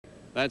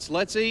That's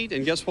let's eat,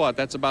 and guess what?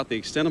 That's about the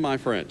extent of my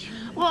French.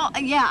 Well,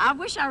 yeah, I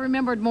wish I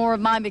remembered more of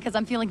mine because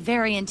I'm feeling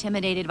very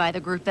intimidated by the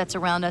group that's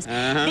around us.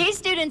 These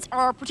students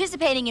are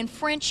participating in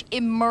French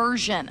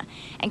Immersion,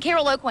 and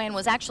Carol Oakwan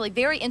was actually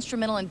very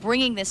instrumental in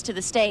bringing this to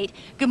the state.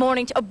 Good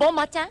morning. Bon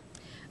matin.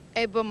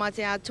 Et bon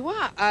matin à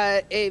toi.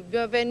 Et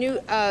bienvenue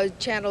à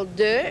Channel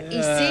 2,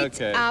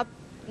 ici à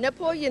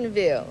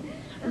Napoleonville.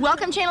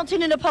 Welcome, Channel 2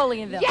 to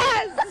Napoleonville.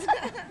 Yes!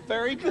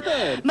 Very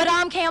good.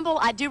 Madame Campbell,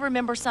 I do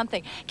remember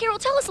something. Carol,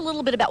 tell us a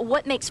little bit about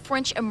what makes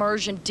French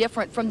immersion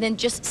different from then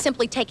just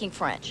simply taking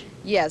French.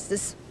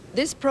 Yes,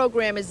 this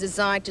program is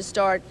designed to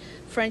start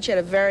French at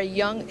a very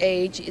young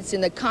age. It's in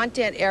the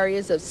content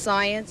areas of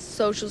science,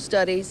 social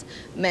studies,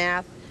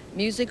 math,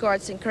 music,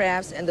 arts and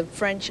crafts, and the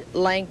French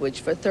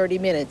language for 30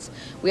 minutes.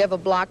 We have a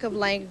block of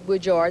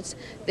language arts.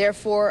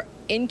 Therefore,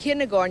 in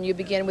kindergarten, you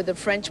begin with the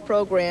French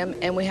program,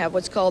 and we have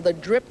what's called the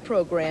DRIP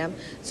program,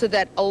 so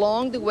that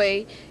along the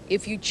way,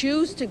 if you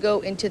choose to go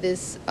into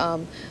this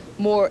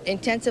more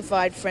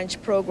intensified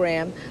French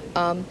program,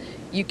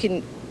 you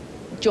can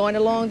join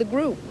along the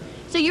group.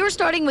 So you're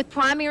starting with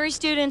primary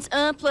students,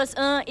 1 plus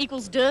 1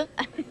 equals 2?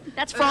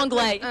 That's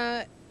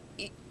franglais.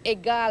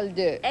 Égal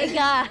de.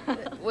 Égal.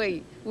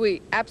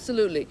 Oui,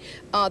 absolutely.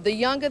 The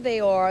younger they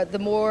are, the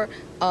more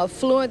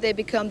fluent they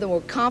become, the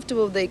more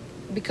comfortable they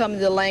become in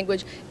the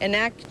language, and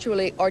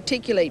actually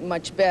articulate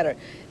much better,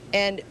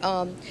 and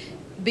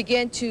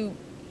begin to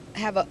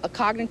have a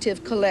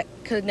cognitive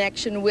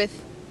connection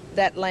with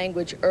that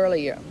language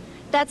earlier.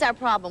 That's our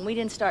problem. We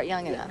didn't start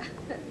young enough.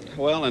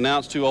 Well, and now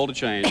it's too old to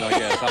change, I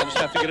guess. I'll just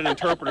have to get an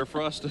interpreter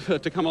for us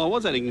to come on.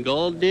 What's that?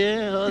 Égal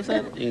de? What's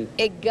that?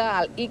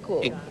 Égal,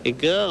 equal.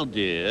 Égal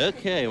de.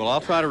 Okay, well,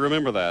 I'll try to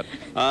remember that.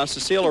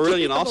 Cecile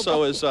Aurelian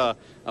also is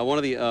one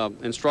of the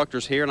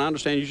instructors here, and I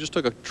understand you just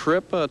took a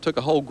trip, took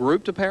a whole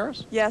group to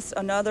Paris? Yes,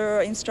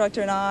 another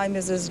instructor and I,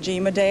 Mrs. G.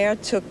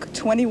 Madare, took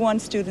 21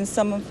 students,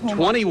 some of whom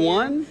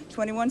 21?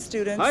 21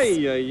 students.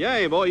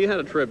 Hey, boy, you had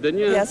a trip,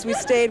 didn't you? Yes, we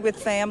stayed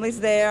with families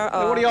there.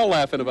 Hey, what are y'all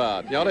laughing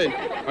about?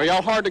 Are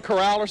y'all hard to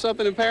corral or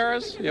something in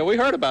Paris? Yeah, we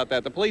heard about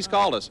that. The police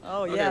called us.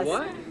 Oh, okay, yes.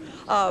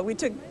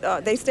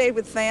 What? They stayed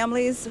with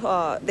families.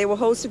 They were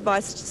hosted by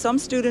some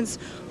students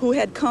who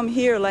had come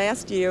here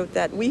last year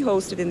that we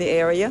hosted in the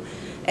area.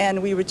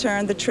 And we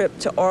returned the trip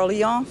to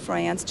Orléans,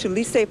 France, to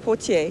Lycée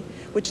Poitiers,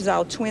 which is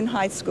our twin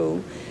high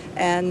school,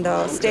 and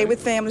stayed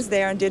with families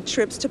there and did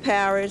trips to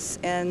Paris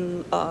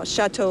and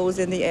chateaus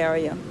in the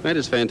area. That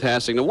is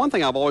fantastic. Now, one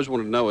thing I've always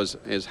wanted to know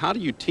is how do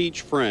you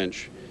teach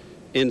French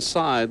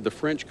inside the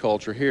French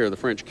culture here, the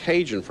French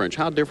Cajun French?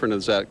 How different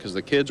is that? Because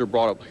the kids are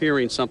brought up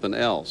hearing something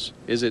else.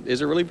 Is it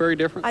really very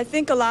different? I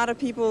think a lot of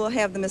people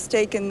have the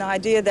mistaken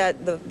idea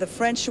that the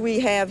French we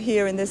have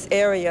here in this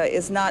area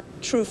is not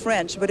true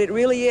French, but it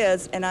really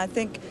is. And I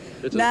think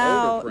it's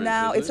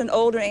now it's an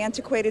older,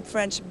 antiquated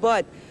French,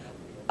 but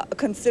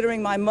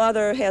considering my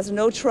mother has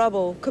no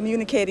trouble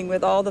communicating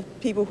with all the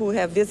people who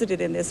have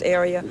visited in this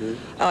area,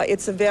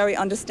 it's a very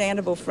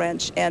understandable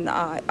French, and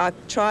I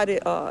try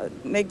to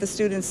make the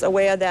students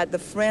aware that the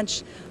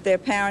French their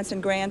parents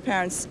and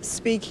grandparents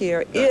speak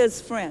here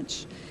is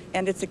French,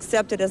 and it's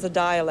accepted as a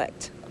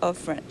dialect of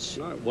French.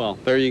 All right, well,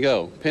 there you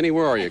go. Penny,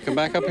 where are you? Come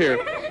back up here.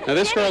 Now,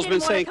 this girl's been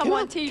saying, can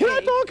I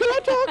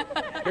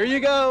talk? Here you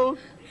go.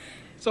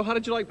 So how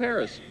did you like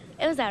Paris?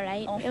 It was all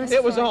right.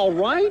 It was all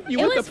right? You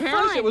went to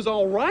Paris, it was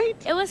all right?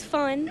 It was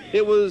fun.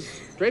 It was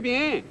très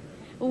bien.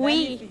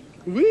 Oui.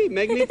 Oui,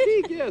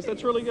 magnifique. Yes,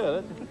 that's really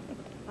good.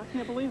 I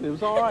can't believe it. It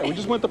was all right. We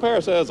just went to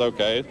Paris. That's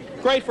okay.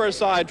 Great for a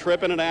side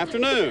trip in an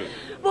afternoon.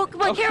 Well,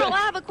 Carol, I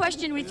have a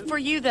question for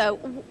you, though.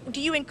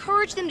 Do you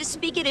encourage them to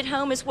speak it at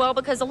home as well?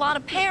 Because a lot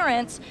of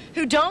parents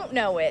who don't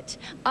know it,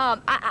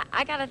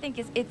 I got to think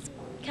it's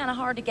kind of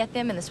hard to get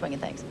them in the swing of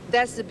things.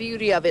 That's the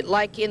beauty of it.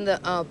 Like in the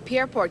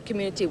Pierreport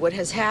community, what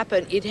has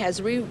happened, it has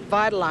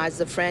revitalized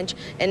the French,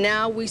 and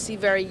now we see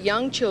very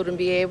young children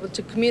be able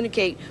to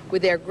communicate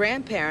with their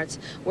grandparents,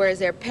 whereas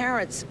their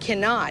parents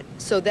cannot.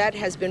 So that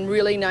has been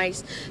really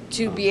nice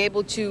to be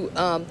able to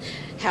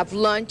have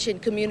lunch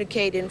and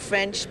communicate in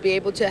French, be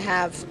able to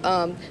have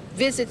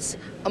visits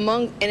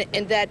among,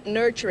 and that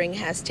nurturing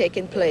has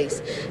taken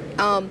place.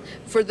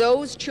 For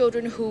those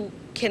children who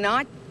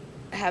cannot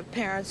have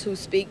parents who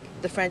speak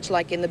the French,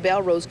 like in the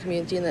Belrose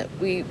community, and that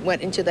we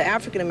went into the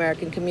African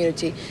American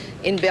community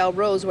in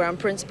Belrose, where I'm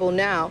principal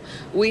now.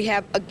 We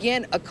have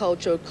again a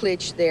cultural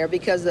glitch there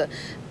because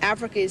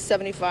Africa is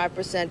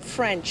 75%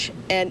 French,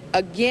 and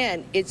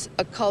again it's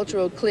a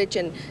cultural glitch,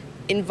 and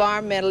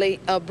environmentally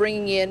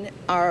bringing in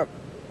our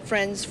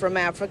friends from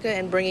Africa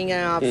and bringing in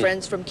our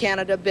friends from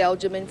Canada,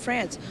 Belgium, and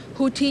France.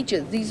 Who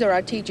teaches? These are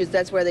our teachers.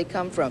 That's where they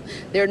come from.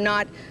 They're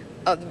not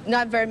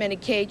very many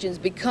Cajuns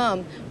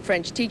become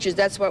French teachers.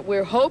 That's what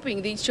we're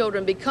hoping these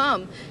children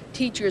become,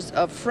 teachers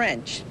of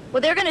French.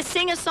 Well, they're going to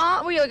sing a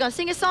song. Are you going to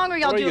sing a song, or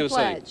y'all do a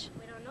pledge?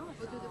 We don't know.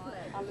 We'll do the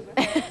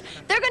pledge.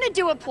 They're going to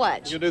do a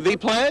pledge. You do the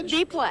pledge?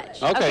 The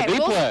pledge. Okay,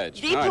 the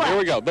pledge. The All right, pledge. here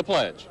we go. The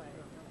pledge.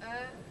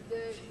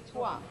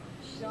 Ma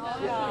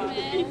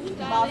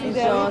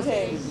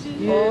fidélité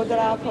au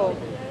drapeau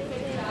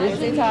aux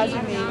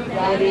États-Unis,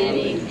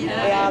 d'Amérique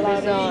et à la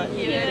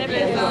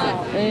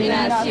une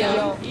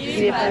nation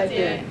libre,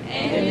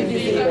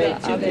 indivisible,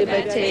 avec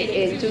liberté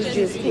et toute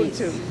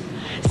justice.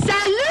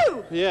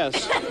 Salut!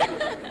 Yes.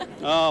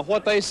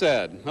 What they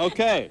said.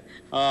 Okay.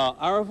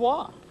 Au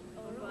revoir.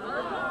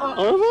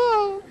 Au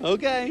revoir.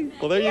 Okay.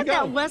 Well, there you Get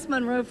that go. West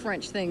Monroe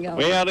French thing going.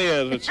 Well, it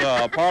is. It's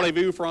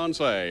parlez-vous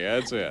français.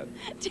 That's it.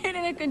 Tune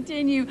in and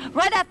continue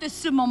right after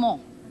ce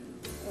moment.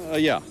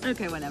 Yeah.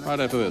 Okay, whatever. Right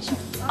after this.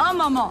 Un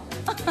moment.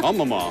 Oh,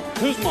 mama.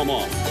 Who's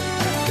mama?